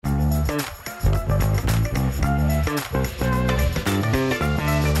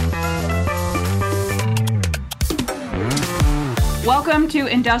Welcome to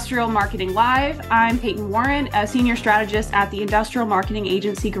Industrial Marketing Live. I'm Peyton Warren, a senior strategist at the industrial marketing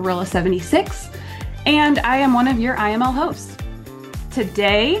agency Gorilla 76, and I am one of your IML hosts.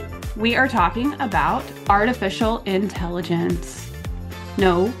 Today, we are talking about artificial intelligence.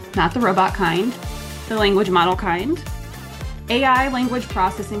 No, not the robot kind, the language model kind. AI language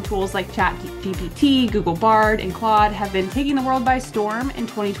processing tools like ChatGPT, Google Bard, and Claude have been taking the world by storm in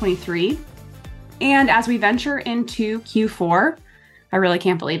 2023. And as we venture into Q4, I really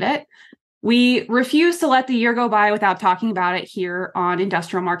can't believe it, we refuse to let the year go by without talking about it here on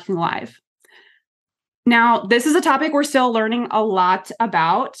Industrial Marketing Live. Now, this is a topic we're still learning a lot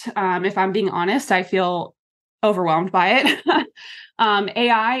about. If I'm being honest, I feel overwhelmed by it.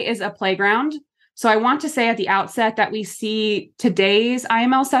 AI is a playground. So I want to say at the outset that we see today's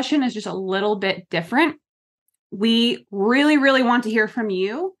IML session is just a little bit different. We really, really want to hear from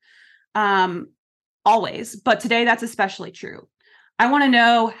you always, but today that's especially true. I want to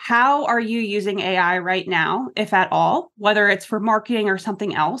know, how are you using AI right now, if at all, whether it's for marketing or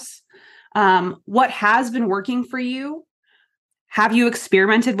something else? What has been working for you? Have you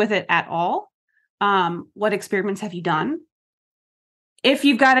experimented with it at all? What experiments have you done? If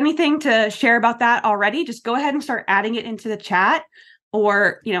you've got anything to share about that already, just go ahead and start adding it into the chat,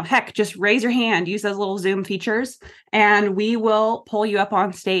 or, heck, just raise your hand, use those little Zoom features, and we will pull you up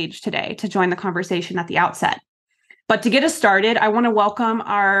on stage today to join the conversation at the outset. But to get us started, I want to welcome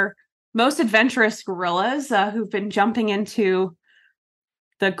our most adventurous gorillas who've been jumping into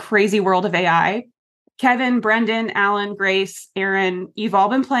the crazy world of AI. Kevin, Brendan, Alan, Grace, Aaron, you've all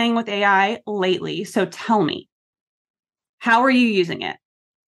been playing with AI lately. So tell me, how are you using it?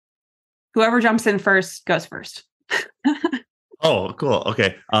 Whoever jumps in first goes first. Oh, cool.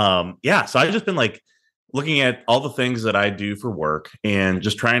 Okay. So I've just been looking at all the things that I do for work and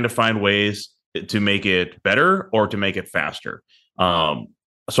just trying to find ways to make it better or to make it faster. So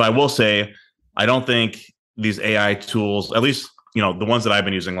I will say, I don't think these AI tools, at least, the ones that I've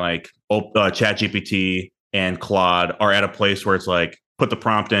been using, like ChatGPT and Claude, are at a place where it's like, put the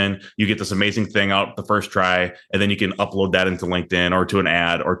prompt in, you get this amazing thing out the first try, and then you can upload that into LinkedIn or to an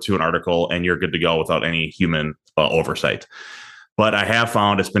ad or to an article, and you're good to go without any human oversight. But I have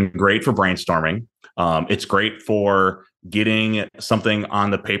found it's been great for brainstorming. It's great for getting something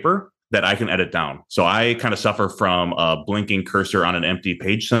on the paper that I can edit down. So I kind of suffer from a blinking cursor on an empty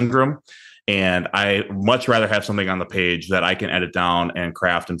page syndrome. And I much rather have something on the page that I can edit down and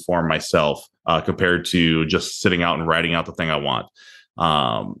craft and form myself compared to just sitting out and writing out the thing I want.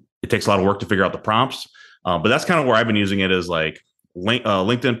 It takes a lot of work to figure out the prompts, but that's kind of where I've been using it, is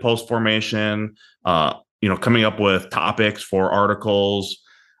LinkedIn post formation, coming up with topics for articles,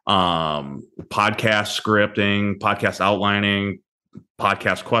 podcast scripting, podcast outlining,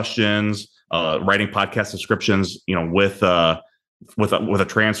 podcast questions, writing podcast descriptions, with a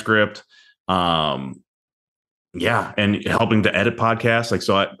transcript. And helping to edit podcasts.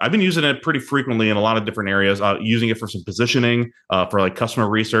 So I've been using it pretty frequently in a lot of different areas, using it for some positioning, for customer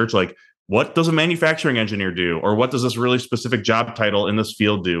research, what does a manufacturing engineer do? Or what does this really specific job title in this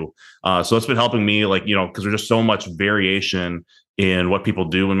field do? So it's been helping me, because there's just so much variation in what people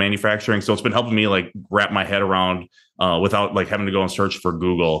do in manufacturing. So it's been helping me wrap my head around without having to go and search for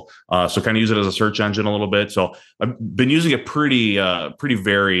Google. So kind of use it as a search engine a little bit. So I've been using it pretty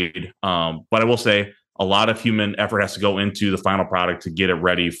varied. But I will say, a lot of human effort has to go into the final product to get it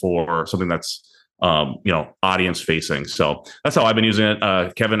ready for something that's, audience facing. So that's how I've been using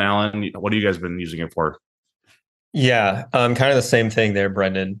it. Kevin, Allen, what have you guys been using it for? Yeah, kind of the same thing there,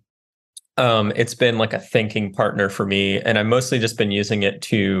 Brendan. It's been like a thinking partner for me, and I've mostly just been using it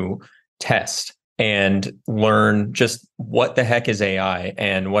to test and learn just what the heck is AI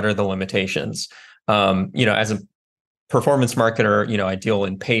and what are the limitations. As a performance marketer, I deal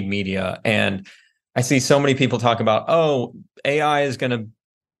in paid media, and I see so many people talk about, AI is going to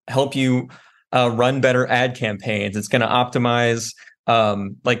help you run better ad campaigns. It's going to optimize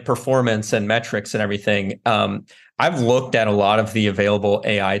performance and metrics and everything. I've looked at a lot of the available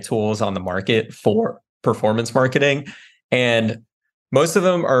AI tools on the market for performance marketing, and most of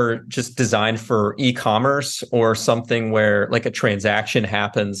them are just designed for e-commerce or something where a transaction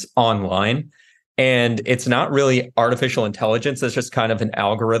happens online. And it's not really artificial intelligence. It's just kind of an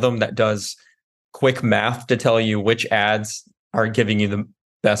algorithm that does quick math to tell you which ads are giving you the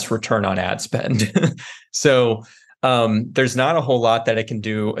best return on ad spend. So there's not a whole lot that it can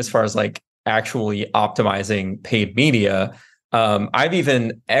do as far as actually optimizing paid media. I've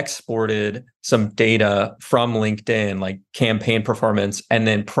even exported some data from LinkedIn, campaign performance, and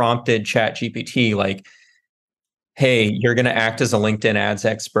then prompted ChatGPT, hey, you're going to act as a LinkedIn ads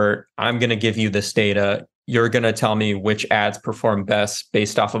expert. I'm going to give you this data. you're going to tell me which ads perform best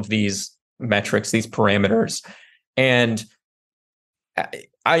based off of these metrics, these parameters. And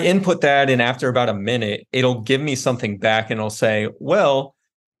I input that, and after about a minute, it'll give me something back and it'll say, well,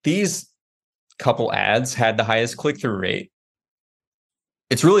 these couple ads had the highest click-through rate.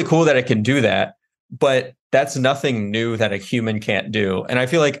 It's really cool that it can do that, but that's nothing new that a human can't do. And I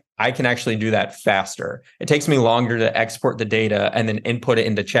feel like I can actually do that faster. It takes me longer to export the data and then input it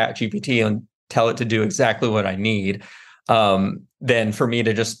into ChatGPT and tell it to do exactly what I need, than for me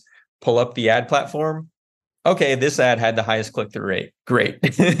to just pull up the ad platform. Okay, this ad had the highest click-through rate. Great.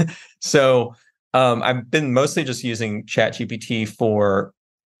 So I've been mostly just using ChatGPT for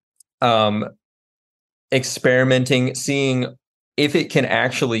experimenting, seeing if it can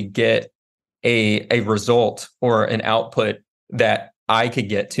actually get a result or an output that I could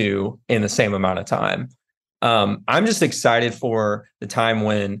get to in the same amount of time. I'm just excited for the time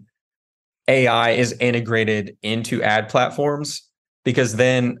when AI is integrated into ad platforms, because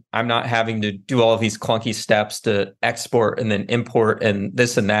then I'm not having to do all of these clunky steps to export and then import and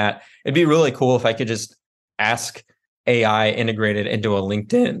this and that. It'd be really cool if I could just ask AI integrated into a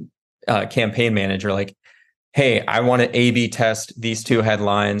LinkedIn campaign manager, like, hey, I want to A/B test these two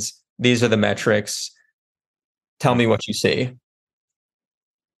headlines. These are the metrics. Tell me what you see.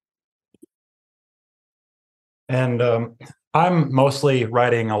 And I'm mostly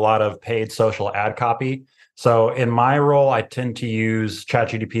writing a lot of paid social ad copy. So in my role, I tend to use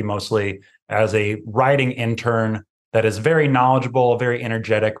ChatGPT mostly as a writing intern that is very knowledgeable, very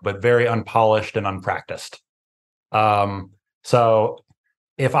energetic, but very unpolished and unpracticed. So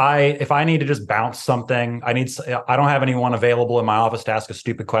if I need to just bounce something, I don't have anyone available in my office to ask a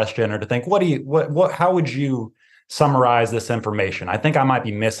stupid question or to think, how would you summarize this information? I think I might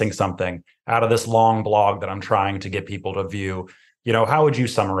be missing something out of this long blog that I'm trying to get people to view. How would you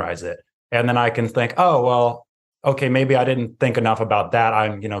summarize it? And then I can think, oh, well, okay, maybe I didn't think enough about that. I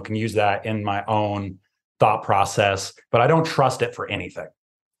can use that in my own thought process, but I don't trust it for anything.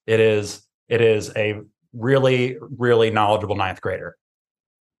 It is a really, really knowledgeable ninth grader.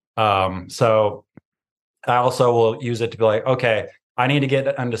 So I also will use it to be like, okay, I need to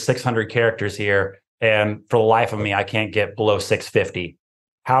get under 600 characters here. And for the life of me, I can't get below 650.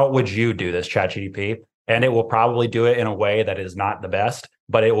 How would you do this, ChatGPT? And it will probably do it in a way that is not the best,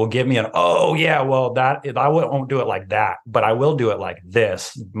 but it will give me I won't do it like that, but I will do it like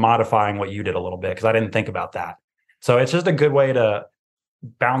this, modifying what you did a little bit because I didn't think about that. So it's just a good way to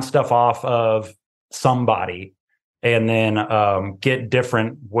bounce stuff off of somebody and then get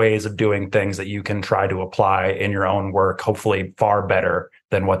different ways of doing things that you can try to apply in your own work, hopefully far better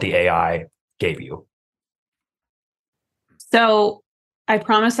than what the AI gave you. So I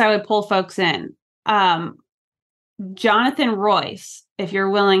promised I would pull folks in. Jonathan Royce, if you're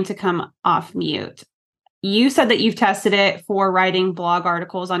willing to come off mute, you said that you've tested it for writing blog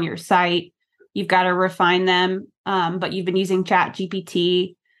articles on your site. You've got to refine them, but you've been using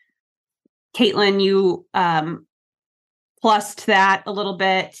ChatGPT. Caitlin, you plussed that a little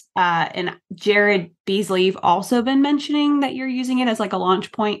bit. And Jared Beasley, you've also been mentioning that you're using it as like a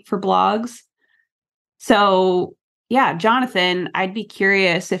launch point for blogs. So yeah, Jonathan, I'd be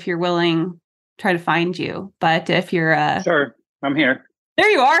curious if you're willing, try to find you. But if you're Sure, I'm here.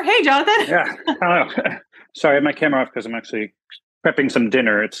 There you are. Hey, Jonathan. Yeah. Hello. Sorry, I have my camera off because I'm actually prepping some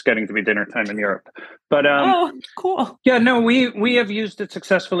dinner. It's getting to be dinner time in Europe. But oh, cool. Yeah, no, we have used it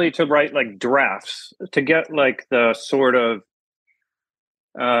successfully to write like drafts to get like the sort of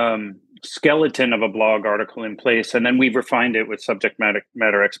skeleton of a blog article in place, and then we've refined it with subject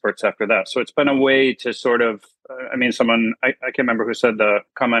matter experts after that. So it's been a way to sort of, I can't remember who said the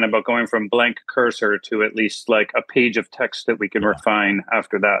comment about going from blank cursor to at least like a page of text that we can refine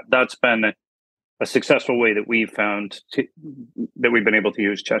after that. That's been a successful way that we've found that we've been able to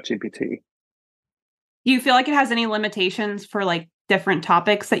use ChatGPT. Do you feel like it has any limitations for like different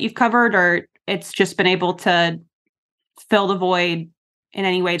topics that you've covered, or it's just been able to fill the void in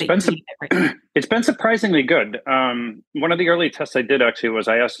any way that you need it right? It's been surprisingly good. One of the early tests I did actually was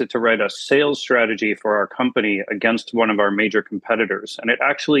I asked it to write a sales strategy for our company against one of our major competitors. And it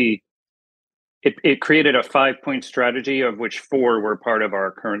actually, it created a 5-point strategy of which 4 were part of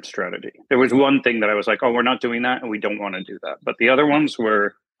our current strategy. There was one thing that I was like, oh, we're not doing that and we don't want to do that. But the other ones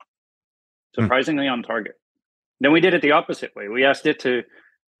were surprisingly on target. Then we did it the opposite way. We asked it to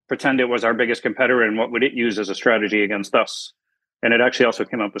pretend it was our biggest competitor and what would it use as a strategy against us. And it actually also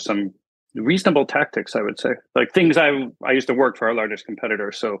came up with some reasonable tactics, I would say, like things I used to work for our largest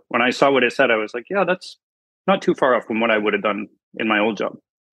competitor. So when I saw what it said, I was like, yeah, that's not too far off from what I would have done in my old job.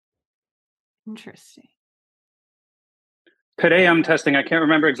 Interesting. Today I'm testing, I can't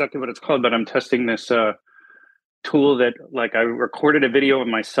remember exactly what it's called, but I'm testing this tool that like I recorded a video of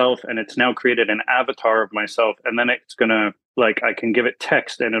myself and it's now created an avatar of myself, and then it's gonna like I can give it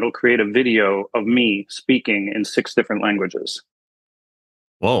text and it'll create a video of me speaking in 6 different languages.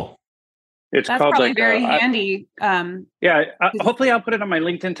 Whoa. It's That's called probably like very handy. hopefully I'll put it on my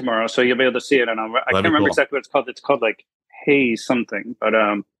LinkedIn tomorrow so you'll be able to see it. And I can't remember exactly what it's called. It's called like Hey something, but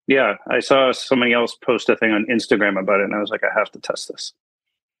yeah, I saw somebody else post a thing on Instagram about it, and I was like, I have to test this.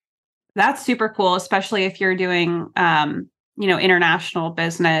 That's super cool, especially if you're doing, international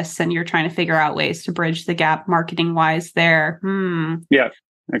business and you're trying to figure out ways to bridge the gap marketing wise there. Yeah,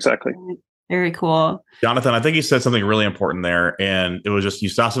 exactly. Very cool. Jonathan, I think you said something really important there. And it was just, you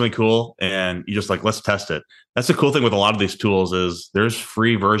saw something cool and you just like, let's test it. That's the cool thing with a lot of these tools is there's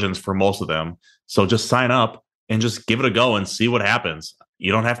free versions for most of them. So just sign up and just give it a go and see what happens.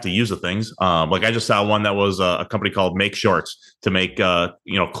 You don't have to use the things. Like I just saw one that was a company called Make Shorts to make,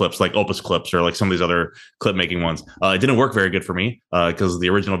 clips like Opus Clips or like some of these other clip making ones. It didn't work very good for me because the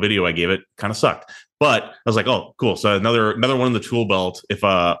original video I gave it kind of sucked. But I was like, oh, cool. So another one in the tool belt. If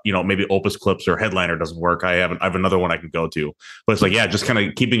maybe Opus Clips or Headliner doesn't work, I have another one I can go to. But it's like, yeah, just kind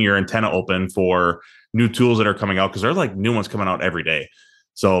of keeping your antenna open for new tools that are coming out because there are like new ones coming out every day.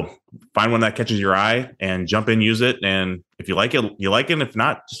 So find one that catches your eye and jump in, use it. And if you like it, you like it. And if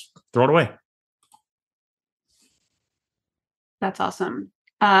not, just throw it away. That's awesome.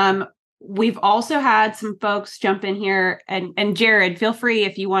 We've also had some folks jump in here and Jared, feel free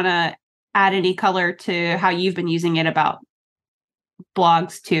if you want to add any color to how you've been using it about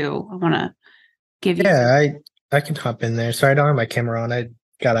blogs too. I want to give you. Yeah, I can hop in there. Sorry, I don't have my camera on. I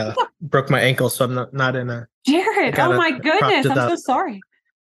broke my ankle, so I'm not in a. Jared, oh my goodness, I'm so sorry.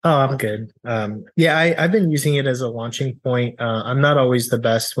 Oh, I'm good. I've been using it as a launching point. I'm not always the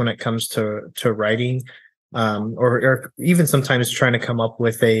best when it comes to writing, or even sometimes trying to come up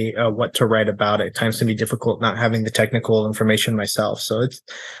with a what to write about. At times can be difficult not having the technical information myself. So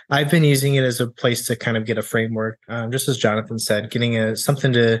I've been using it as a place to kind of get a framework. Just as Jonathan said, getting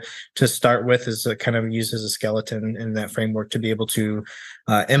something to start with is kind of used as a skeleton in that framework to be able to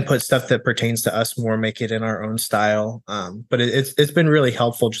input stuff that pertains to us more, make it in our own style. But it's been really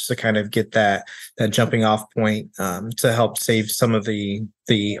helpful just to kind of get that jumping off point to help save some of the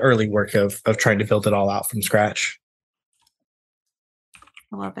early work of trying to build it all out from scratch.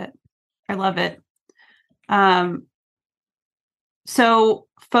 I love it. So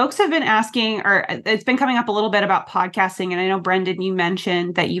folks have been asking, or it's been coming up a little bit about podcasting. And I know, Brendan, you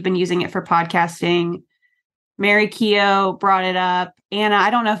mentioned that you've been using it for podcasting. Mary Keogh brought it up. Anna, I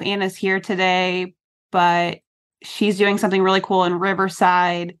don't know if Anna's here today, but she's doing something really cool in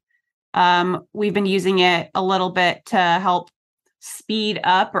Riverside. We've been using it a little bit to help speed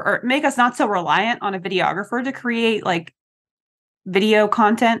up or make us not so reliant on a videographer to create like video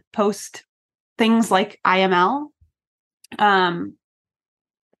content, post things like IML. But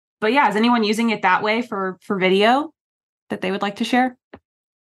yeah, is anyone using it that way for video that they would like to share?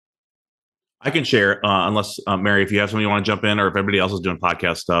 I can share, unless Mary, if you have something you want to jump in, or if everybody else is doing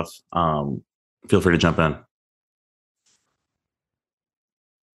podcast stuff, feel free to jump in.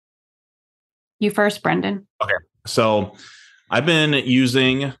 You first, Brendan. Okay, so I've been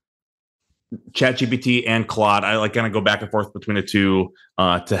using ChatGPT and Claude. I like kind of go back and forth between the two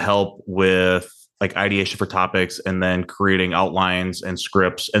to help with like ideation for topics and then creating outlines and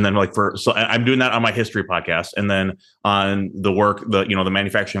scripts. And then so I'm doing that on my history podcast. And then on the work, the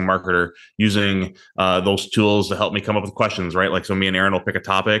manufacturing marketer, using those tools to help me come up with questions, right? Like, so me and Aaron will pick a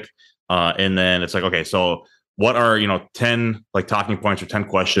topic and then it's like, okay, so what are, 10 like talking points or 10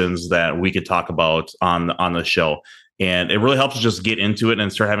 questions that we could talk about on the show? And it really helps us just get into it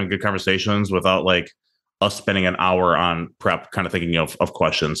and start having good conversations without like us spending an hour on prep, kind of thinking of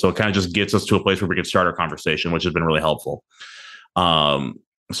questions. So it kind of just gets us to a place where we can start our conversation, which has been really helpful.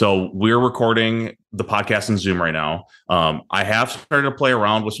 So we're recording the podcast in Zoom right now. I have started to play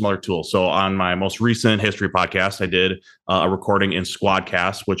around with some other tools. So on my most recent history podcast, I did a recording in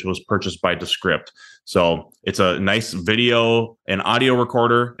Squadcast, which was purchased by Descript. So it's a nice video and audio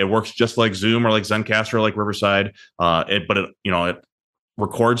recorder. It works just like Zoom or like Zencastr or like Riverside. It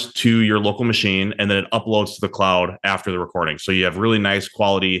records to your local machine and then it uploads to the cloud after the recording. So you have really nice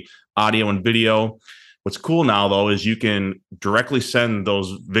quality audio and video. What's cool now, though, is you can directly send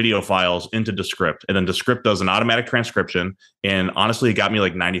those video files into Descript, and then Descript does an automatic transcription. And honestly, it got me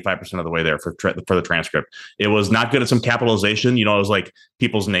like 95% of the way there for the transcript. It was not good at some capitalization. It was like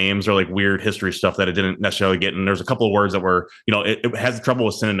people's names or like weird history stuff that it didn't necessarily get. And there's a couple of words that were, it has trouble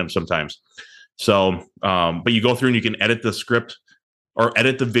with synonyms sometimes. So, but you go through and you can edit the script or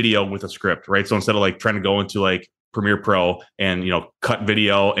edit the video with a script, right? So instead of like trying to go into like Premiere Pro and, cut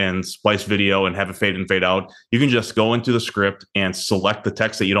video and splice video and have it fade in, fade out. You can just go into the script and select the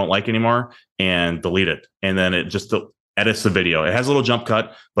text that you don't like anymore and delete it. And then it just edits the video. It has a little jump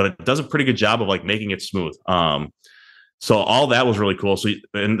cut, but it does a pretty good job of like making it smooth. So all that was really cool. So,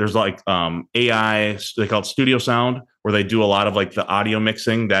 and there's like AI, they call it Studio Sound, where they do a lot of like the audio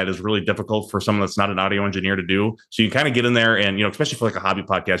mixing that is really difficult for someone that's not an audio engineer to do. So you kind of get in there and, especially for like a hobby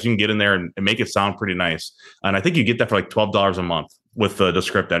podcast, you can get in there and make it sound pretty nice. And I think you get that for like $12 a month with the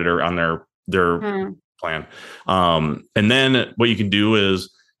script editor on their plan. And then what you can do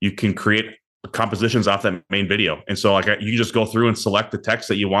is you can create compositions off that main video. And so like you just go through and select the text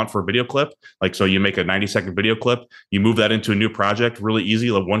that you want for a video clip. Like, so you make a 90-second video clip, you move that into a new project, really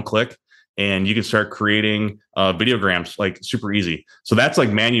easy, like one click, and you can start creating videograms like super easy. So that's like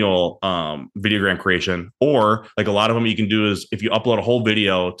manual videogram creation. Or like a lot of them you can do is if you upload a whole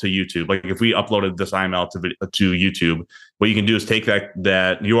video to YouTube, like if we uploaded this IML to YouTube, what you can do is take that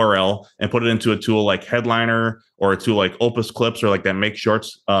URL and put it into a tool like Headliner or a tool like Opus Clips or like that Make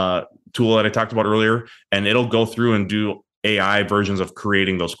Shorts tool that I talked about earlier, and it'll go through and do AI versions of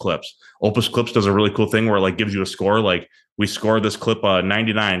creating those clips. Opus Clips does a really cool thing where it like gives you a score. Like we scored this clip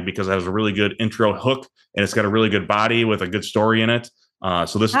 99 because it has a really good intro hook and it's got a really good body with a good story in it.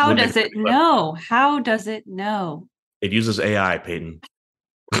 So this How does it know? How does it know? It uses AI, Peyton.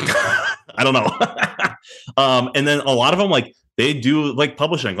 I don't know. And then a lot of them like they do like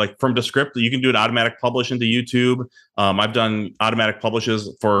publishing, like from Descript, you can do an automatic publish into YouTube. I've done automatic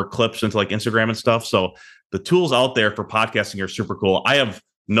publishes for clips into like Instagram and stuff. So the tools out there for podcasting are super cool. I have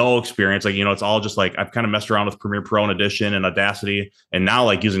no experience. Like, it's all just like, I've kind of messed around with Premiere Pro and Audition and Audacity. And now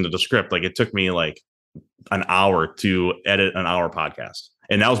like using the Descript, like it took me like an hour to edit an hour podcast.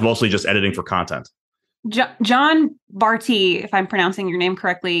 And that was mostly just editing for content. John Barty, if I'm pronouncing your name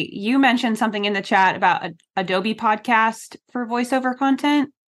correctly, you mentioned something in the chat about Adobe Podcast for voiceover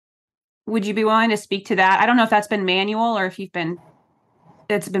content. Would you be willing to speak to that? I don't know if that's been manual or if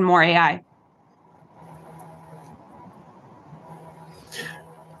it's been more AI.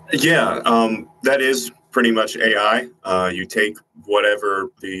 Yeah, that is pretty much AI. You take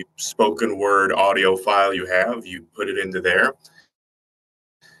whatever the spoken word audio file you have, you put it into there,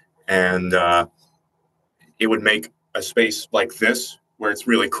 and it would make a space like this, where it's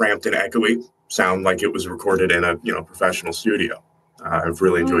really cramped and echoey, sound like it was recorded in a professional studio. I've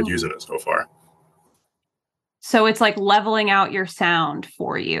really enjoyed using it so far. So it's like leveling out your sound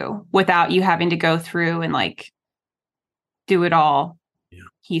for you without you having to go through and like do it all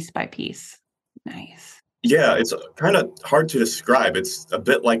piece by piece. Nice. Yeah, it's kind of hard to describe. It's a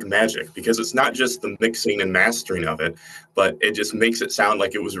bit like magic because it's not just the mixing and mastering of it, but it just makes it sound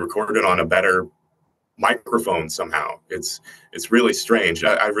like it was recorded on a better microphone somehow. It's really strange.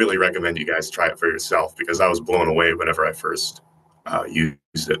 I really recommend you guys try it for yourself because I was blown away whenever I first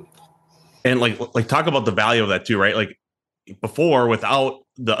used it. And like talk about the value of that too, right? Like before, without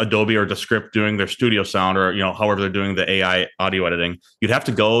the Adobe or Descript doing their studio sound or however they're doing the AI audio editing, you'd have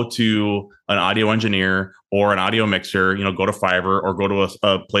to go to an audio engineer or an audio mixer, go to Fiverr or go to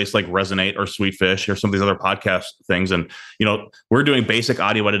a place like Resonate or Sweetfish or some of these other podcast things. And we're doing basic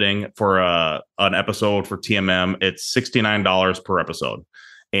audio editing for an episode for TMM. It's $69 per episode,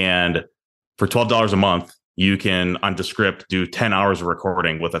 and for $12 a month, you can on Descript do 10 hours of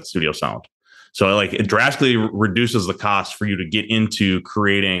recording with that studio sound. So like it drastically reduces the cost for you to get into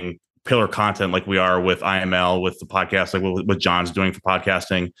creating pillar content like we are with IML, with the podcast, like what John's doing for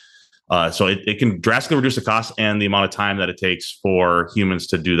podcasting. So it can drastically reduce the cost and the amount of time that it takes for humans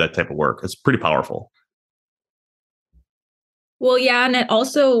to do that type of work. It's pretty powerful. Well, yeah, and it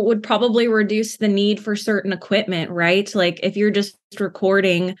also would probably reduce the need for certain equipment, right? Like if you're just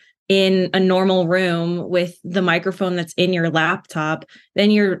recording in a normal room with the microphone that's in your laptop,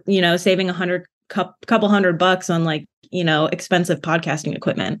 then you're, saving couple $100 on like, expensive podcasting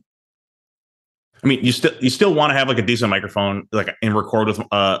equipment. I mean, you still want to have like a decent microphone, like and record with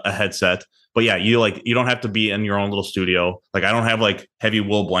a headset. But yeah, you don't have to be in your own little studio. Like I don't have like heavy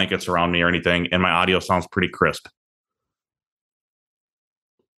wool blankets around me or anything, and my audio sounds pretty crisp.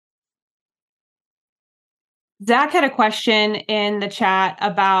 Zach had a question in the chat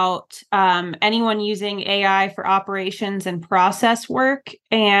about anyone using AI for operations and process work.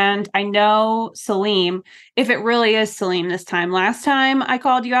 And I know Salim, if it really is Salim this time, last time I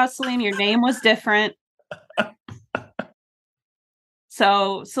called you out, Salim, your name was different.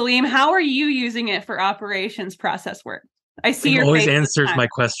 So Salim, how are you using it for operations process work? I see your always answers my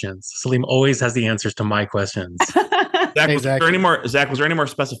questions. Salim always has the answers to my questions. Zach, was there any more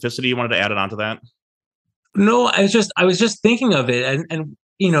specificity you wanted to add on to that? No, I was just thinking of it, and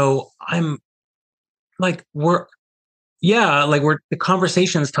I'm like, yeah, like the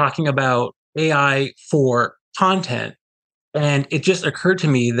conversation is talking about AI for content. And it just occurred to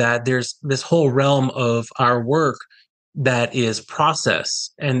me that there's this whole realm of our work that is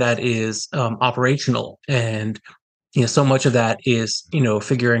process and that is operational. And, so much of that is,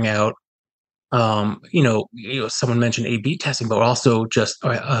 figuring out, someone mentioned A/B testing, but also just,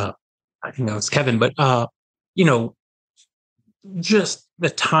 I think that was Kevin, but, you know, just the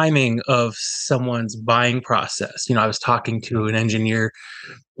timing of someone's buying process. I was talking to an engineer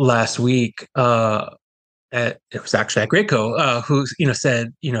last week, it was actually at Graco, who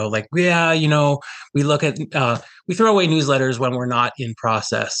said, like, yeah, we look at we throw away newsletters when we're not in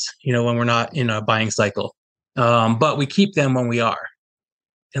process, when we're not in a buying cycle, but we keep them when we are.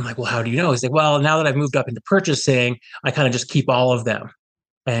 And I'm like, well, how do you know? He's like, well, now that I've moved up into purchasing, I kind of just keep all of them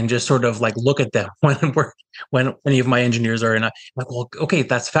and just sort of like look at them when any of my engineers are in. I'm like, well, okay,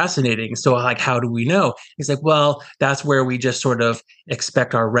 that's fascinating. So like, how do we know? He's like, well, that's where we just sort of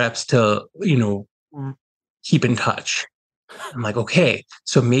expect our reps to, keep in touch. I'm like, okay,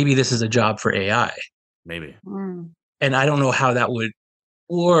 so maybe this is a job for AI. Maybe. And I don't know how that would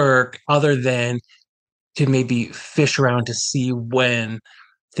work other than to maybe fish around to see when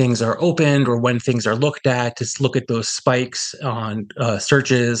things are opened or when things are looked at, to look at those spikes on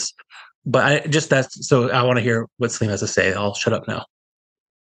searches. But so I want to hear what Salim has to say. I'll shut up now.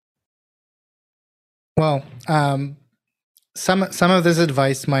 Well, some of this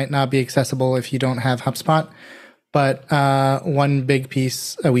advice might not be accessible if you don't have HubSpot, but one big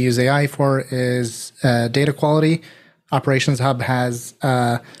piece we use AI for is data quality. Operations Hub has,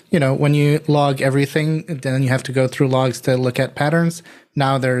 when you log everything, then you have to go through logs to look at patterns.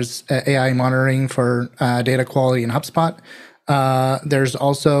 Now there's AI monitoring for data quality in HubSpot. There's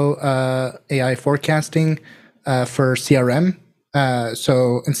also AI forecasting for CRM.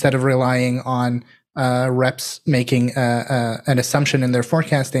 So instead of relying on reps making an assumption in their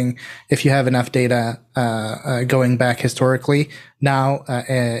forecasting, if you have enough data going back historically, now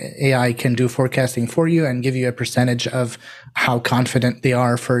AI can do forecasting for you and give you a percentage of how confident they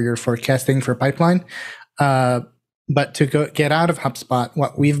are for your forecasting for pipeline. But to get out of HubSpot,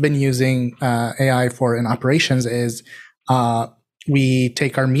 what we've been using AI for in operations is we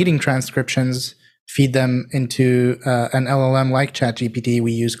take our meeting transcriptions, feed them into an LLM like ChatGPT.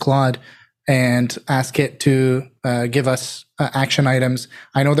 We use Claude and ask it to give us action items.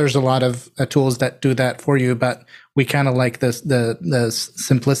 I know there's a lot of tools that do that for you, but we kind of like the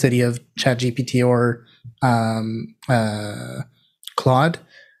simplicity of ChatGPT or Claude.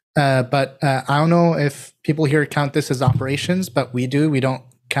 But I don't know if people here count this as operations, but we do. We don't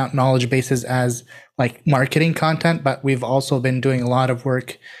count knowledge bases as like marketing content, but we've also been doing a lot of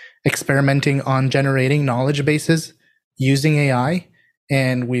work experimenting on generating knowledge bases using AI.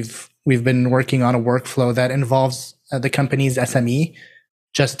 And we've been working on a workflow that involves the company's SME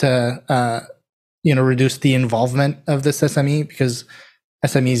just to, reduce the involvement of this SME, because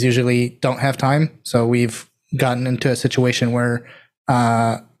SMEs usually don't have time. So we've gotten into a situation where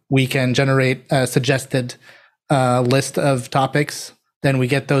we can generate a suggested list of topics. Then we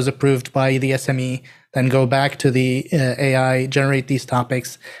get those approved by the SME, then go back to the AI, generate these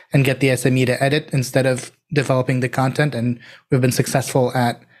topics, and get the SME to edit instead of developing the content. And we've been successful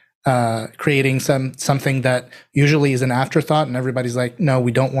at creating something that usually is an afterthought, and everybody's like, no,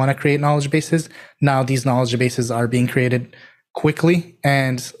 we don't want to create knowledge bases. Now these knowledge bases are being created quickly,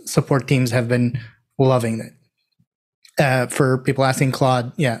 and support teams have been loving it. For people asking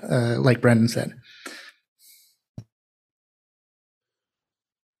Claude, like Brendan said.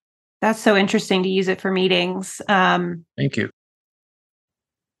 That's so interesting to use it for meetings. Thank you.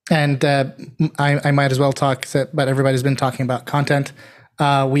 And I might as well talk, but everybody's been talking about content.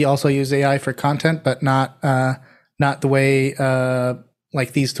 We also use AI for content, but not the way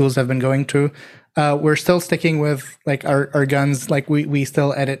like these tools have been going to. We're still sticking with like our guns. Like we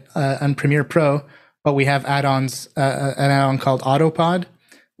still edit on Premiere Pro, but we have add-ons. An add-on called Autopod,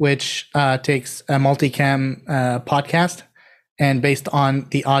 which takes a multicam podcast, and based on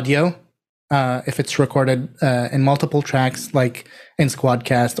the audio, if it's recorded in multiple tracks, like in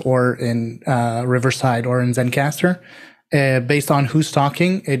Squadcast or in Riverside or in Zencastr, based on who's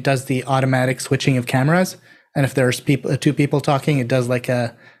talking, it does the automatic switching of cameras. And if there's two people talking, it does like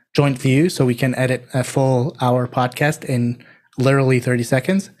a joint view, so we can edit a full hour podcast in literally 30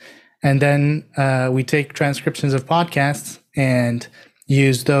 seconds. And then we take transcriptions of podcasts and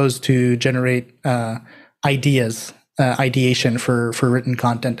use those to generate ideation for written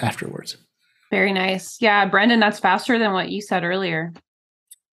content afterwards. Very nice. Yeah, Brendan, that's faster than what you said earlier.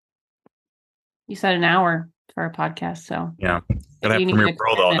 You said an hour for a podcast, so yeah, gotta have Premiere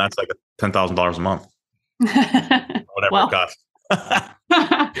Pro though, and that's like $10,000 a month. Whatever Well, it costs.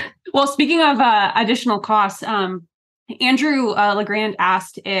 well, speaking of additional costs, Andrew Legrand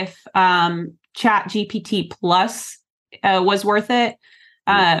asked if Chat GPT Plus was worth it.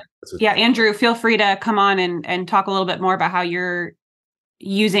 Yeah, Andrew, feel free to come on and talk a little bit more about how you're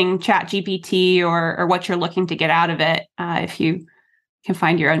using Chat GPT or what you're looking to get out of it, if you can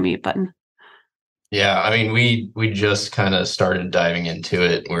find your unmute button. Yeah, I mean, we just kind of started diving into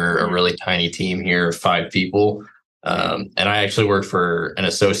it. We're a really tiny team here of 5 people. And I actually work for an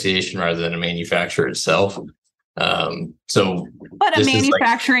association rather than a manufacturer itself. So, but a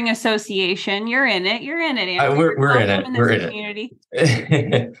manufacturing association, you're in it. You're in it. Andrew. We're in it. We're in community.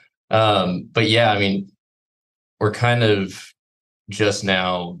 it. But yeah, I mean, we're kind of just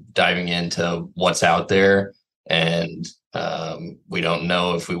now diving into what's out there, and we don't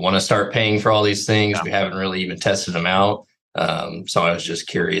know if we want to start paying for all these things. We haven't really even tested them out. So I was just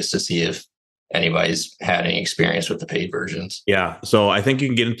curious to see if anybody's had any experience with the paid versions. Yeah. So I think you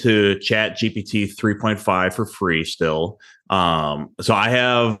can get into Chat GPT 3.5 for free still. So I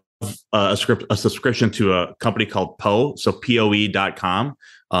have a subscription to a company called Poe, so POE.com.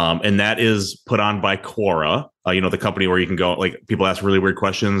 And that is put on by Quora, the company where you can go, like, people ask really weird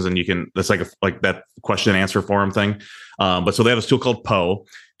questions and you can, that's like that question and answer forum thing. But so they have this tool called Poe,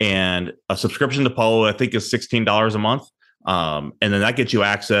 and a subscription to Poe, I think, is $16 a month. And then that gets you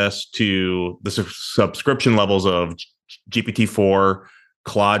access to the subscription levels of GPT-4,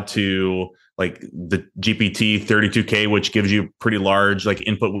 Claude 2, like the GPT 32K, which gives you pretty large like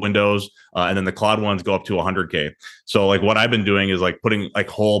input windows. And then the Claude ones go up to 100K. So like what I've been doing is like putting like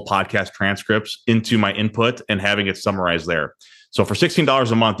whole podcast transcripts into my input and having it summarized there. So for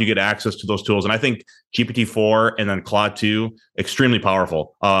 $16 a month, you get access to those tools. And I think GPT-4 and then Claude 2, extremely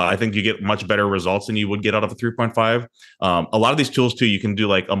powerful. I think you get much better results than you would get out of a 3.5. A lot of these tools too, you can do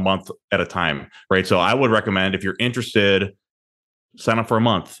like a month at a time, right? So I would recommend, if you're interested, sign up for a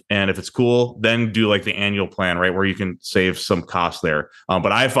month. And if it's cool, then do like the annual plan, right? Where you can save some costs there.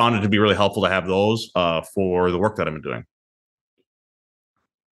 But I found it to be really helpful to have those for the work that I've been doing.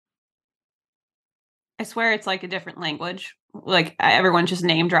 I swear it's like a different language. Like everyone's just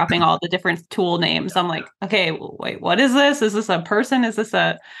name dropping all the different tool names. I'm like, okay, wait, what is this? Is this a person? Is this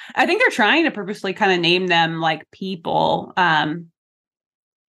I think they're trying to purposely kind of name them like people. And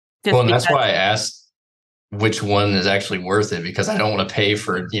that's why I asked which one is actually worth it, because I don't want to pay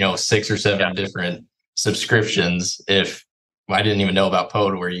for, 6 or 7 different subscriptions if I didn't even know about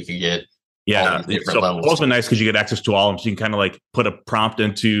Poe, where you could get different levels. It's also nice because you get access to all of them. So you can kind of like put a prompt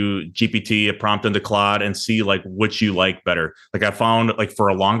into GPT, a prompt into Claude, and see like which you like better. Like I found like for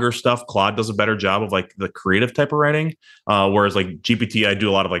a longer stuff, Claude does a better job of like the creative type of writing. Whereas like GPT, I do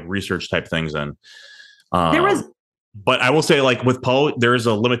a lot of like research type things in. But I will say, like with Poe, there is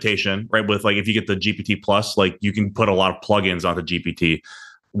a limitation, right? With like if you get the GPT Plus, like you can put a lot of plugins onto GPT,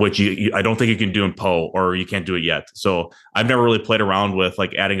 which I don't think you can do in Poe, or you can't do it yet. So I've never really played around with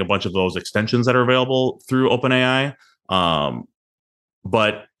like adding a bunch of those extensions that are available through OpenAI.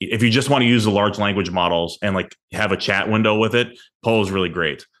 But if you just want to use the large language models and like have a chat window with it, Poe is really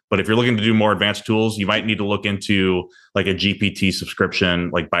great. But if you're looking to do more advanced tools, you might need to look into like a GPT subscription,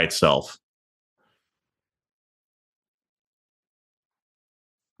 like by itself.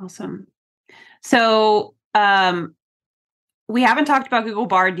 Awesome. So we haven't talked about Google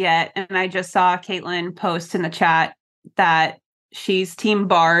Bard yet, and I just saw Caitlin post in the chat that she's Team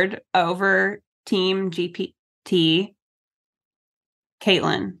Bard over Team GPT.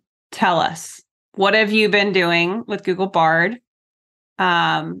 Caitlin, tell us, what have you been doing with Google Bard?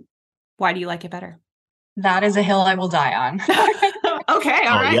 Why do you like it better? That is a hill I will die on. Okay,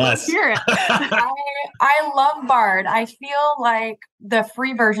 all right, let's hear it. I love Bard. I feel like the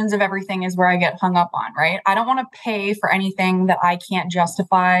free versions of everything is where I get hung up on, right? I don't want to pay for anything that I can't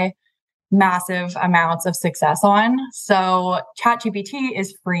justify massive amounts of success on. So ChatGPT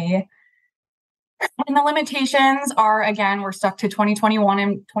is free. And the limitations are, again, we're stuck to 2021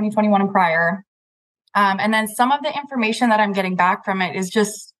 and prior. And then some of the information that I'm getting back from it is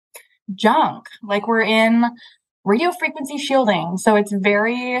just junk. Like we're in radio frequency shielding. So it's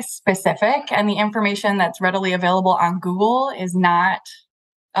very specific, and the information that's readily available on Google is not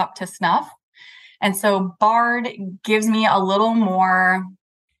up to snuff. And so Bard gives me a little more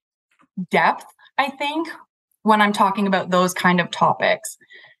depth, I think, when I'm talking about those kind of topics.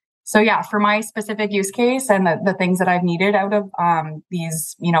 So yeah, for my specific use case and the things that I've needed out of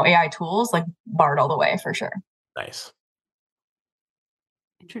these, AI tools, like Bard all the way for sure. Nice.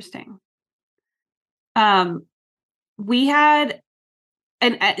 Interesting. We had,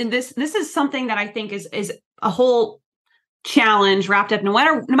 and this is something that I think is a whole challenge wrapped up, no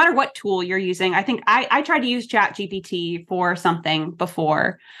matter what tool you're using. I think I tried to use ChatGPT for something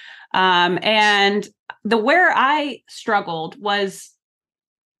before. And where I struggled was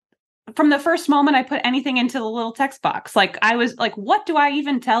from the first moment I put anything into the little text box. Like I was like, what do I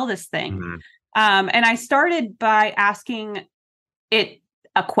even tell this thing? Mhm. And I started by asking it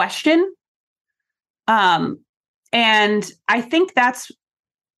a question. And I think that's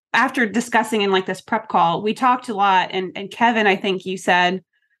after discussing in like this prep call, we talked a lot. And Kevin, I think you said,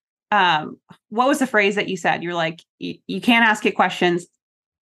 what was the phrase that you said? You're like, you can't ask it questions.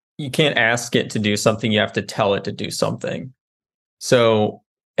 You can't ask it to do something. You have to tell it to do something. So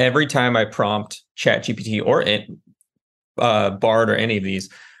every time I prompt ChatGPT or Bard or any of these,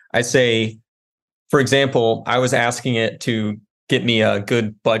 I say, for example, I was asking it to get me a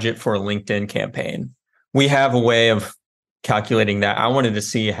good budget for a LinkedIn campaign. We have a way of calculating that. I wanted to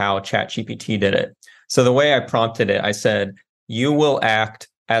see how ChatGPT did it. So the way I prompted it, I said, you will act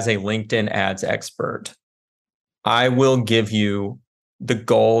as a LinkedIn ads expert. I will give you the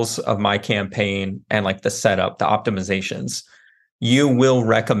goals of my campaign and like the setup, the optimizations. You will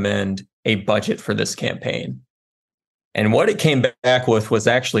recommend a budget for this campaign. And what it came back with was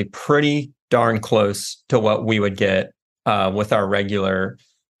actually pretty darn close to what we would get with our regular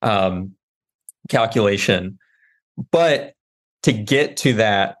calculation. But to get to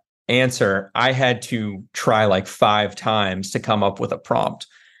that answer, I had to try like 5 times to come up with a prompt.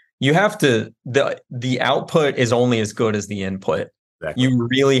 You have to, the output is only as good as the input. Exactly. You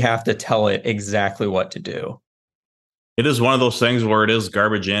really have to tell it exactly what to do. It is one of those things where it is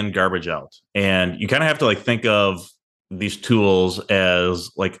garbage in, garbage out. And you kind of have to like think of these tools as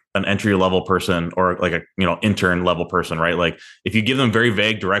like an entry level person or like a, intern level person, right? Like if you give them very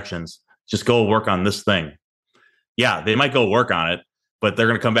vague directions, just go work on this thing. Yeah, they might go work on it, but they're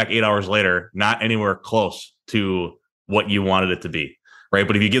going to come back 8 hours later, not anywhere close to what you wanted it to be, right?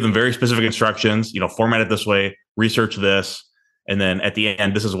 But if you give them very specific instructions, format it this way, research this, and then at the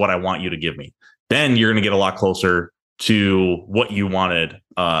end, this is what I want you to give me. Then you're going to get a lot closer to what you wanted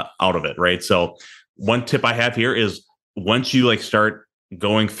out of it, right? So one tip I have here is once you like start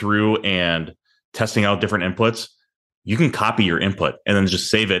going through and testing out different inputs, you can copy your input and then just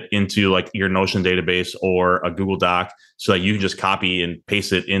save it into like your Notion database or a Google Doc so that you can just copy and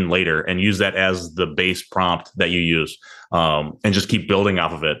paste it in later and use that as the base prompt that you use, and just keep building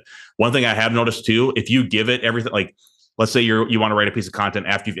off of it. One thing I have noticed too, if you give it everything, like let's say you want to write a piece of content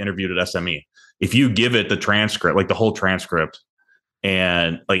after you've interviewed at SME. If you give it the transcript, like the whole transcript,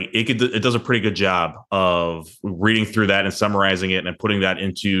 and like it does a pretty good job of reading through that and summarizing it and putting that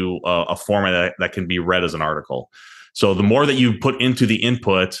into a format that can be read as an article. So the more that you put into the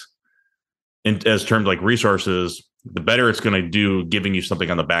input as terms like resources, the better it's going to do giving you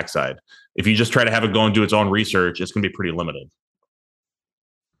something on the backside. If you just try to have it go and do its own research, it's going to be pretty limited.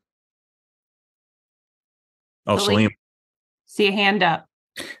 Oh, Salim. See a hand up.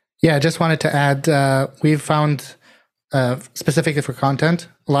 Yeah, I just wanted to add, we've found specifically for content,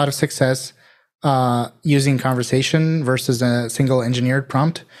 a lot of success using conversation versus a single engineered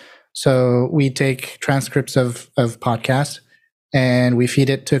prompt. So we take transcripts of podcasts and we feed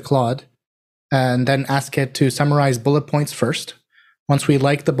it to Claude and then ask it to summarize bullet points first. Once we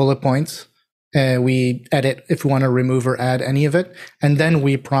like the bullet points, we edit if we want to remove or add any of it. And then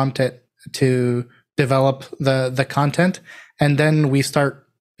we prompt it to develop the content. And then we start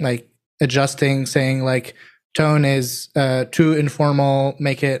like adjusting, saying like tone is too informal,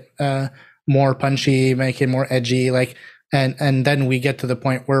 make it more punchy, make it more edgy, like. And then we get to the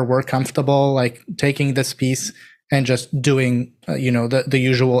point where we're comfortable, like taking this piece and just doing, the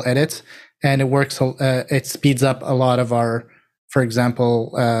usual edits. And it works. It speeds up a lot of our, for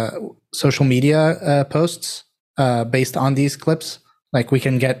example, social media posts based on these clips. Like we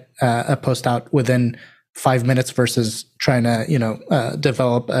can get a post out within 5 minutes versus trying to,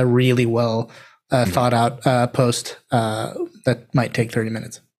 develop a really well thought out post that might take 30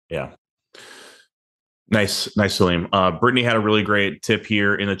 minutes. Yeah. Nice, Salim. Brittany had a really great tip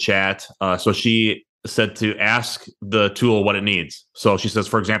here in the chat. So she said to ask the tool what it needs. So she says,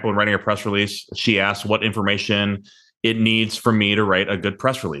 for example, in writing a press release, she asked what information it needs for me to write a good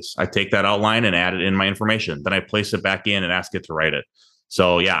press release. I take that outline and add it in my information. Then I place it back in and ask it to write it.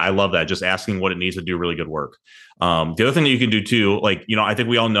 So yeah, I love that. Just asking what it needs to do really good work. The other thing that you can do too, like, I think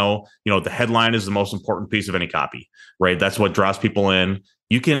we all know, the headline is the most important piece of any copy, right? That's what draws people in.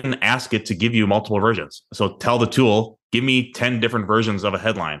 You can ask it to give you multiple versions. So tell the tool, give me 10 different versions of a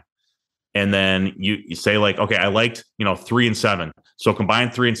headline. And then you say like, okay, I liked, 3 and 7. So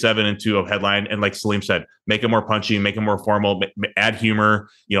combine 3 and 7 into a headline. And like Salim said, make it more punchy, make it more formal, add humor,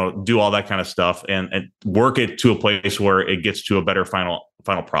 do all that kind of stuff and work it to a place where it gets to a better final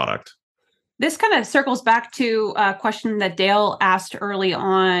product. This kind of circles back to a question that Dale asked early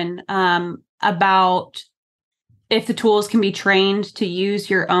on about if the tools can be trained to use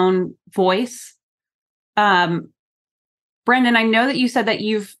your own voice. Brendan, I know that you said that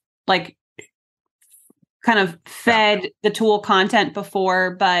you've like kind of fed the tool content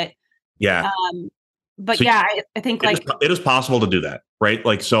before, but yeah. So I think it is possible to do that, right?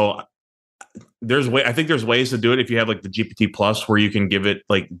 Like, so I think there's ways to do it if you have like the GPT Plus where you can give it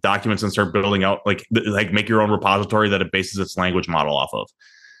like documents and start building out like make your own repository that it bases its language model off of.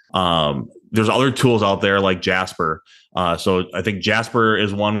 There's other tools out there like Jasper. So I think Jasper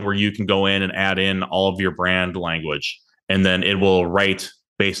is one where you can go in and add in all of your brand language and then it will write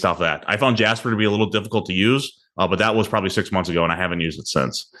based off that. I found Jasper to be a little difficult to use, but that was probably 6 months ago and I haven't used it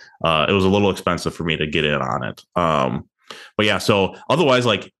since. It was a little expensive for me to get in on it. But yeah, so otherwise,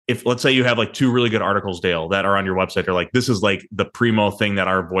 like if let's say you have like 2 really good articles, Dale, that are on your website, or like this is like the primo thing that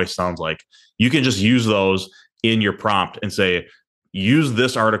our voice sounds like, you can just use those in your prompt and say, use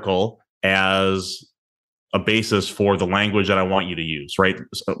this article as a basis for the language that I want you to use, right?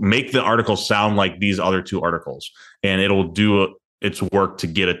 So make the article sound like these other 2 articles and it'll do its work to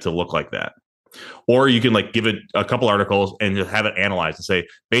get it to look like that. Or you can like give it a couple articles and just have it analyzed and say,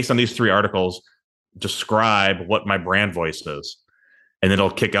 based on these 3 articles, describe what my brand voice is. And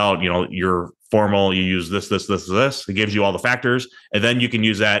it'll kick out, your formal, you use this. It gives you all the factors. And then you can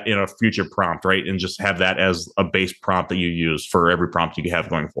use that in a future prompt, right? And just have that as a base prompt that you use for every prompt you have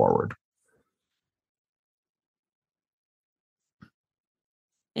going forward.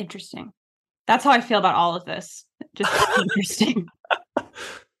 Interesting. That's how I feel about all of this. Just interesting.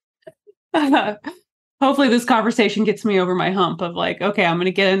 Hopefully this conversation gets me over my hump of like, okay, I'm going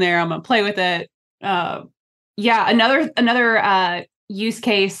to get in there. I'm going to play with it. Another use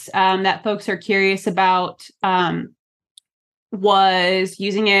case that folks are curious about was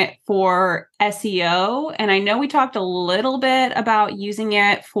using it for SEO. And I know we talked a little bit about using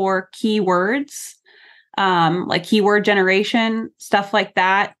it for keywords, like keyword generation, stuff like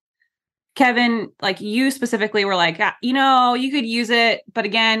that. Kevin, like you specifically were like, you could use it, but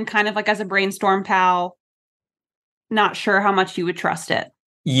again, kind of like as a brainstorm pal, not sure how much you would trust it.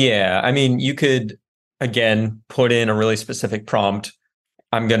 Yeah. I mean, you could, again, put in a really specific prompt.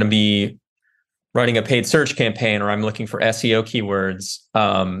 I'm going to be running a paid search campaign, or I'm looking for SEO keywords.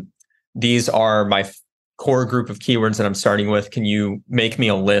 These are my core group of keywords that I'm starting with. Can you make me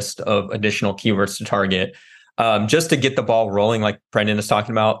a list of additional keywords to target? Just to get the ball rolling, like Brendan is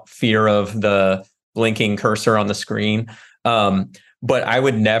talking about, fear of the blinking cursor on the screen. But I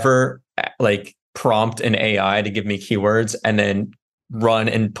would never like prompt an AI to give me keywords and then run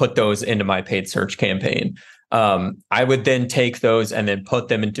and put those into my paid search campaign. I would then take those and then put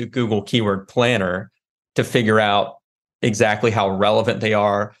them into Google Keyword Planner to figure out exactly how relevant they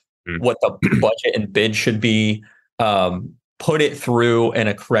are, what the budget and bid should be, put it through an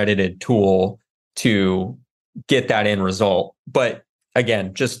accredited tool to get that end result. But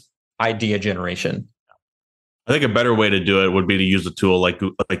again, just idea generation. I think a better way to do it would be to use a tool like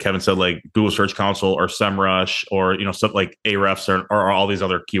Kevin said, like Google Search Console or SEMrush or stuff like Ahrefs or all these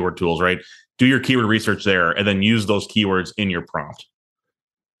other keyword tools, right? Do your keyword research there and then use those keywords in your prompt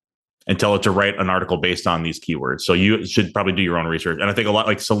and tell it to write an article based on these keywords. So you should probably do your own research. And I think a lot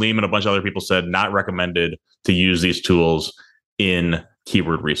like Salim and a bunch of other people said, not recommended to use these tools in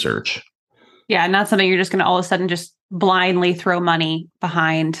keyword research. Yeah, not something you're just going to all of a sudden just blindly throw money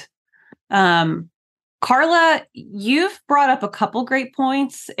behind. Carla, you've brought up a couple great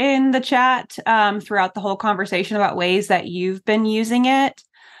points in the chat throughout the whole conversation about ways that you've been using it,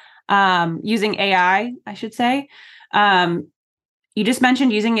 using AI, I should say. You just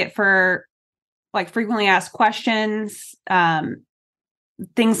mentioned using it for like frequently asked questions,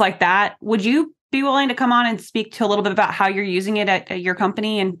 things like that. Would you be willing to come on and speak to a little bit about how you're using it at your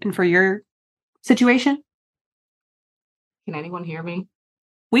company and for your situation? Can anyone hear me?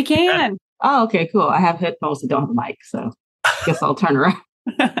 We can. Oh, okay, cool. I have headphones that don't have a mic, so I guess I'll turn around.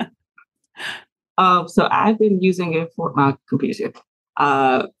 So I've been using it for my computer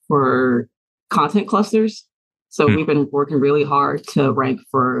for content clusters. So we've been working really hard to rank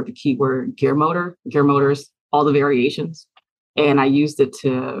for the keyword gear motors, all the variations. And I used it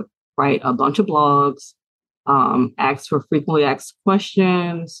to write a bunch of blogs, ask for frequently asked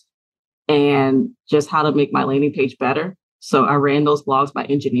questions, and just how to make my landing page better. So I ran those blogs by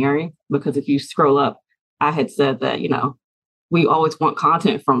engineering, because if you scroll up, I had said that, we always want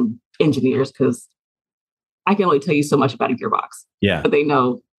content from engineers because I can only tell you so much about a gearbox. Yeah. But they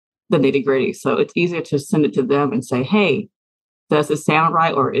know the nitty gritty. So it's easier to send it to them and say, hey, does it sound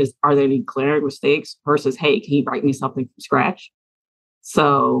right? Or are there any glaring mistakes versus, hey, can you write me something from scratch?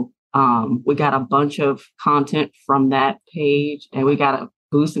 So we got a bunch of content from that page, and we got a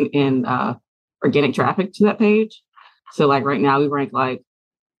boost in organic traffic to that page. So like right now we rank like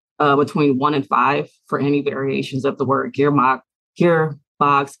between 1 and 5 for any variations of the word gearbox,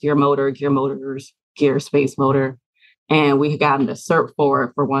 gear motors, gear space motor. And we got a SERP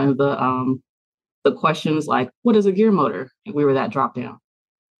for one of the questions like, what is a gear motor? And we were that drop down.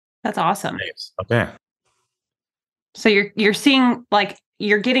 That's awesome. Nice. Okay. So you're seeing, like,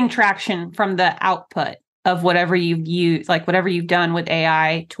 you're getting traction from the output of whatever you've used, like whatever you've done with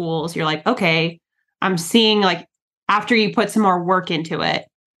AI tools. You're like, okay, I'm seeing, like, after you put some more work into it,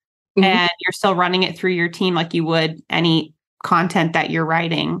 and you're still running it through your team like you would any content that you're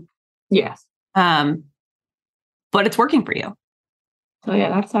writing. Yes. But it's working for you. So yeah,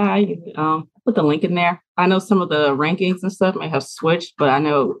 that's how I put the link in there. I know some of the rankings and stuff may have switched, but I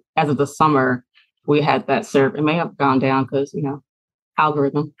know as of the summer we had that SERP. It may have gone down because,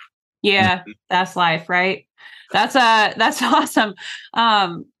 algorithm. Yeah, that's life, right? That's awesome.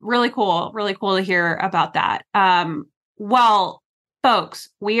 Really cool to hear about that. Well, folks,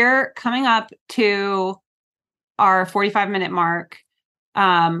 we're coming up to our 45-minute mark.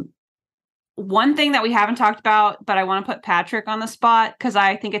 One thing that we haven't talked about, but I want to put Patrick on the spot because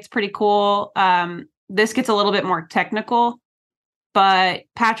I think it's pretty cool. This gets a little bit more technical, but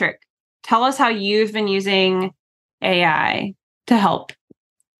Patrick, tell us how you've been using AI to help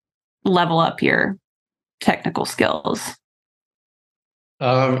level up your technical skills.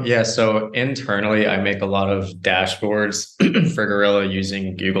 Yeah, so internally, I make a lot of dashboards for Gorilla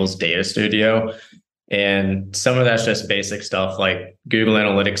using Google's Data Studio. And some of that's just basic stuff like Google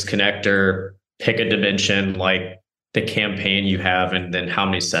Analytics connector, pick a dimension like the campaign you have and then how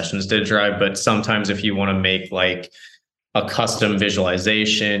many sessions did it drive. But sometimes if you want to make like a custom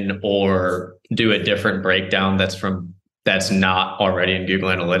visualization or do a different breakdown that's not already in Google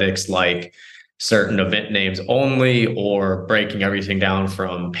Analytics, like certain event names only, or breaking everything down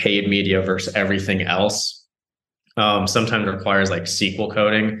from paid media versus everything else, sometimes requires like SQL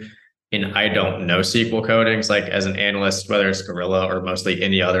coding. And I don't know SQL coding. Like as an analyst, whether it's Gorilla or mostly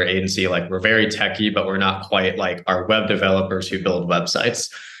any other agency, like we're very techy, but we're not quite like our web developers who build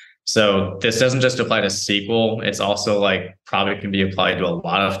websites. So this doesn't just apply to SQL. It's also like probably can be applied to a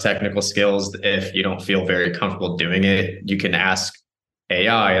lot of technical skills. If you don't feel very comfortable doing it, you can ask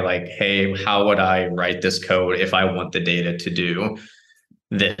AI like, hey, how would I write this code if I want the data to do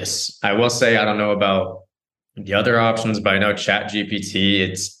this? I will say, I don't know about the other options, but I know ChatGPT,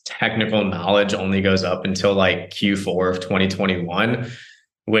 its technical knowledge only goes up until like Q4 of 2021,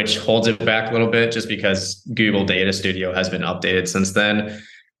 which holds it back a little bit just because Google Data Studio has been updated since then.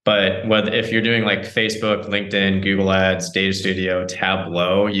 But if you're doing like Facebook, LinkedIn, Google Ads, Data Studio,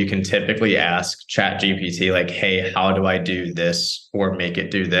 Tableau, you can typically ask ChatGPT like, hey, how do I do this or make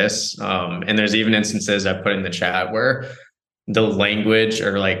it do this? And there's even instances I put in the chat where the language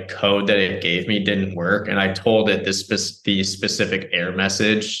or like code that it gave me didn't work. And I told it the specific error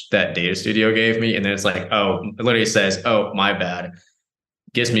message that Data Studio gave me. And then it's like, oh, it literally says, oh, my bad,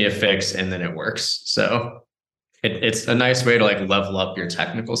 gives me a fix, and then it works. So it's a nice way to like level up your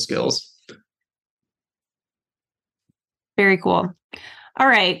technical skills. Very cool. All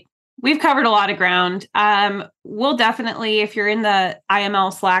right. We've covered a lot of ground. We'll definitely, if you're in the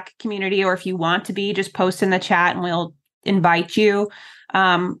IML Slack community, or if you want to be, just post in the chat and we'll invite you.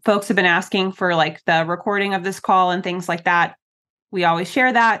 Folks have been asking for like the recording of this call and things like that. We always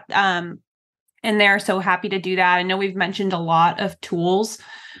share that in there. So happy to do that. I know we've mentioned a lot of tools,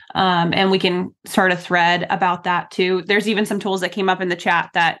 and we can start a thread about that too. There's even some tools that came up in the chat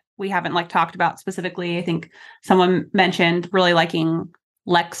that we haven't like talked about specifically. I think someone mentioned really liking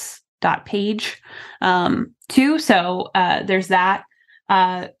Lex.page too. So there's that.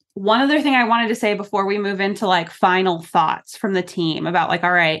 One other thing I wanted to say before we move into like final thoughts from the team about like,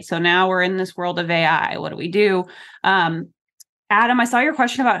 all right, so now we're in this world of AI. What do we do? Adam, I saw your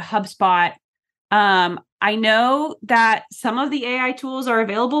question about HubSpot. I know that some of the AI tools are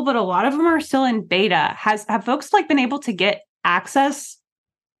available, but a lot of them are still in beta. Have folks like been able to get access?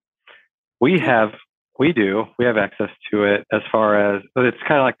 We do. We have access to it as far as, but it's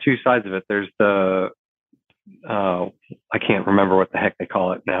kind of like two sides of it. There's the, I can't remember what the heck they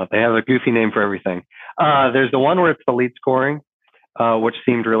call it now. They have a goofy name for everything. There's the one where it's the lead scoring, which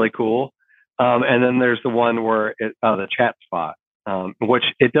seemed really cool. And then there's the one where the chat spot. which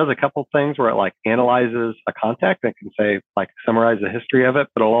it does a couple things where it like analyzes a contact and can say like summarize the history of it,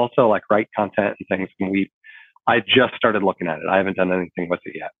 but it'll also like write content and things. And I just started looking at it. I haven't done anything with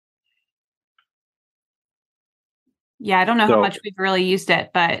it yet. Yeah, I don't know how much we've really used it,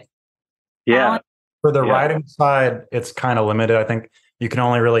 but yeah. For the writing side, it's kind of limited. I think you can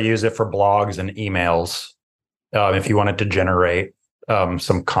only really use it for blogs and emails if you wanted to generate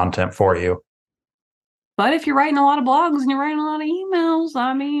some content for you. But if you're writing a lot of blogs and you're writing a lot of emails,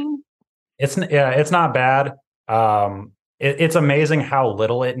 I mean, it's not bad. It's amazing how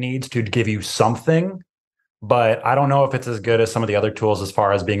little it needs to give you something, but I don't know if it's as good as some of the other tools as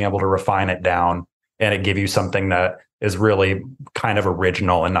far as being able to refine it down and it give you something that is really kind of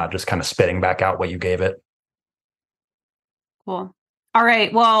original and not just kind of spitting back out what you gave it. Cool. All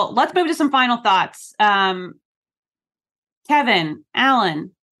right. Well, let's move to some final thoughts. Kevin,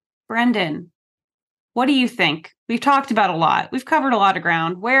 Alan, Brendan, what do you think? We've talked about a lot. We've covered a lot of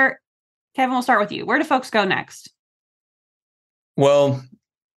ground. Kevin, we'll start with you. Where do folks go next? Well,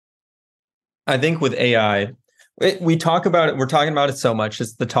 I think with AI, we talk about it. We're talking about it so much.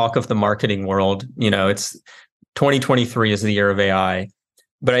 It's the talk of the marketing world. It's 2023 is the year of AI,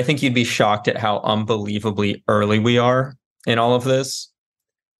 but I think you'd be shocked at how unbelievably early we are in all of this.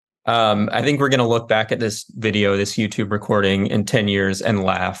 I think we're going to look back at this video, this YouTube recording in 10 years and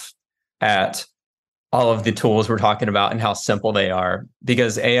laugh at all of the tools we're talking about and how simple they are,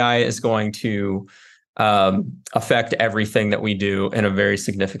 because AI is going to affect everything that we do in a very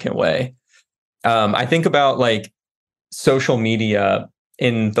significant way. I think about like social media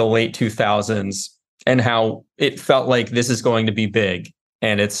in the late 2000s and how it felt like this is going to be big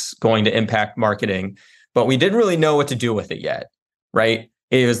and it's going to impact marketing, but we didn't really know what to do with it yet, right?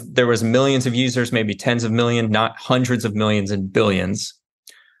 There was millions of users, maybe tens of millions, not hundreds of millions and billions.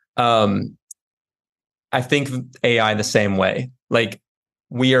 I think AI the same way. Like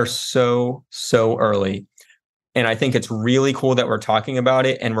we are so early. And I think it's really cool that we're talking about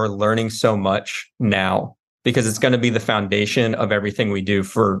it and we're learning so much now, because it's going to be the foundation of everything we do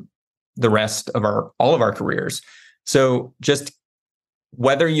for the rest of all of our careers. So just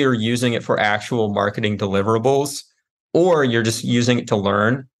whether you're using it for actual marketing deliverables or you're just using it to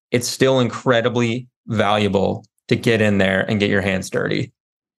learn, it's still incredibly valuable to get in there and get your hands dirty.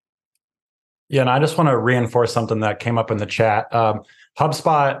 Yeah, and I just want to reinforce something that came up in the chat.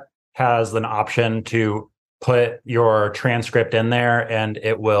 HubSpot has an option to put your transcript in there and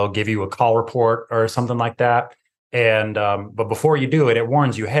it will give you a call report or something like that. And but before you do it, it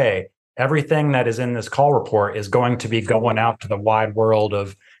warns you, hey, everything that is in this call report is going to be going out to the wide world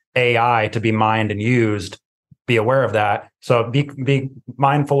of AI to be mined and used. Be aware of that. So be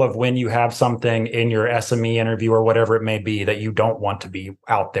mindful of when you have something in your SME interview or whatever it may be that you don't want to be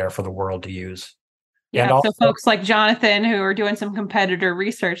out there for the world to use. Yeah, and also, so folks like Jonathan who are doing some competitor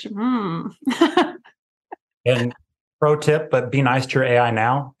research. And pro tip, but be nice to your AI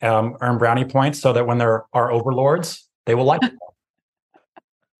now. Earn brownie points so that when there are overlords, they will like it.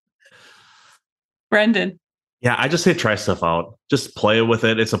 Brendan. Yeah, I just say try stuff out. Just play with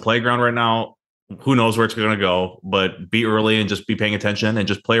it. It's a playground right now. Who knows where it's going to go, but be early and just be paying attention and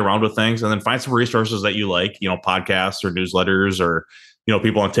just play around with things, and then find some resources that you like, podcasts or newsletters or,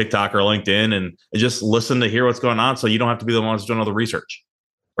 people on TikTok or LinkedIn, and just listen to hear what's going on. So you don't have to be the ones doing all the research,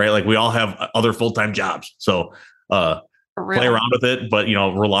 right? Like we all have other full-time jobs. So play around with it, but,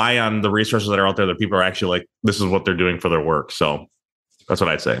 rely on the resources that are out there that people are actually like, this is what they're doing for their work. So that's what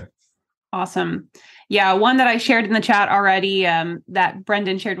I'd say. Awesome. Yeah, one that I shared in the chat already that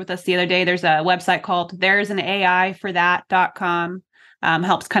Brendan shared with us the other day, there's a website called there'sanaIforthat.com.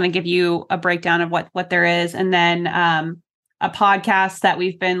 Helps kind of give you a breakdown of what there is. And then a podcast that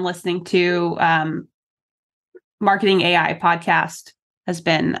we've been listening to, Marketing AI podcast, has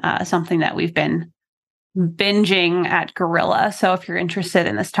been something that we've been binging at Gorilla. So if you're interested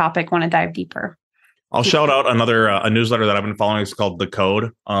in this topic, want to dive deeper. I'll shout out a newsletter that I've been following. It's called The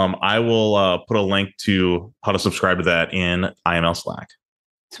Code. I will put a link to how to subscribe to that in IML Slack.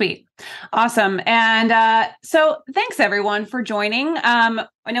 Sweet. Awesome. And so thanks everyone for joining. I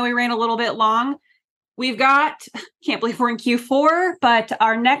know we ran a little bit long. We've got, can't believe we're in Q4, but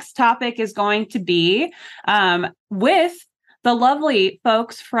our next topic is going to be with the lovely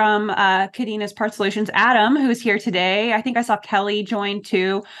folks from Cadena's Part Solutions, Adam, who's here today. I think I saw Kelly join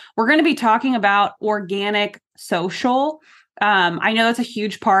too. We're going to be talking about organic social. I know that's a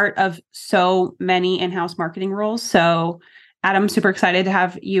huge part of so many in-house marketing roles. So Adam, super excited to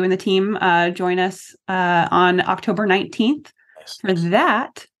have you and the team join us on October 19th for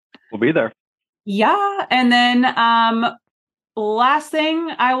that. We'll be there. Yeah. And then last thing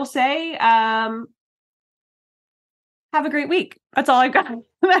I will say, have a great week. That's all I've got.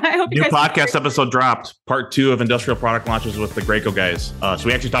 I hope New podcast episode dropped, part 2 of industrial product launches with the Graco guys. So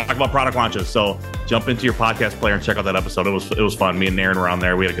we actually talk about product launches. So jump into your podcast player and check out that episode. It was fun. Me and Aaron were on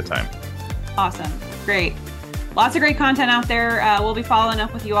there. We had a good time. Awesome. Great. Lots of great content out there. We'll be following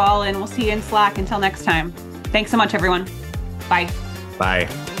up with you all, and we'll see you in Slack. Until next time. Thanks so much, everyone. Bye.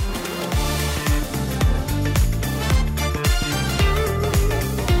 Bye.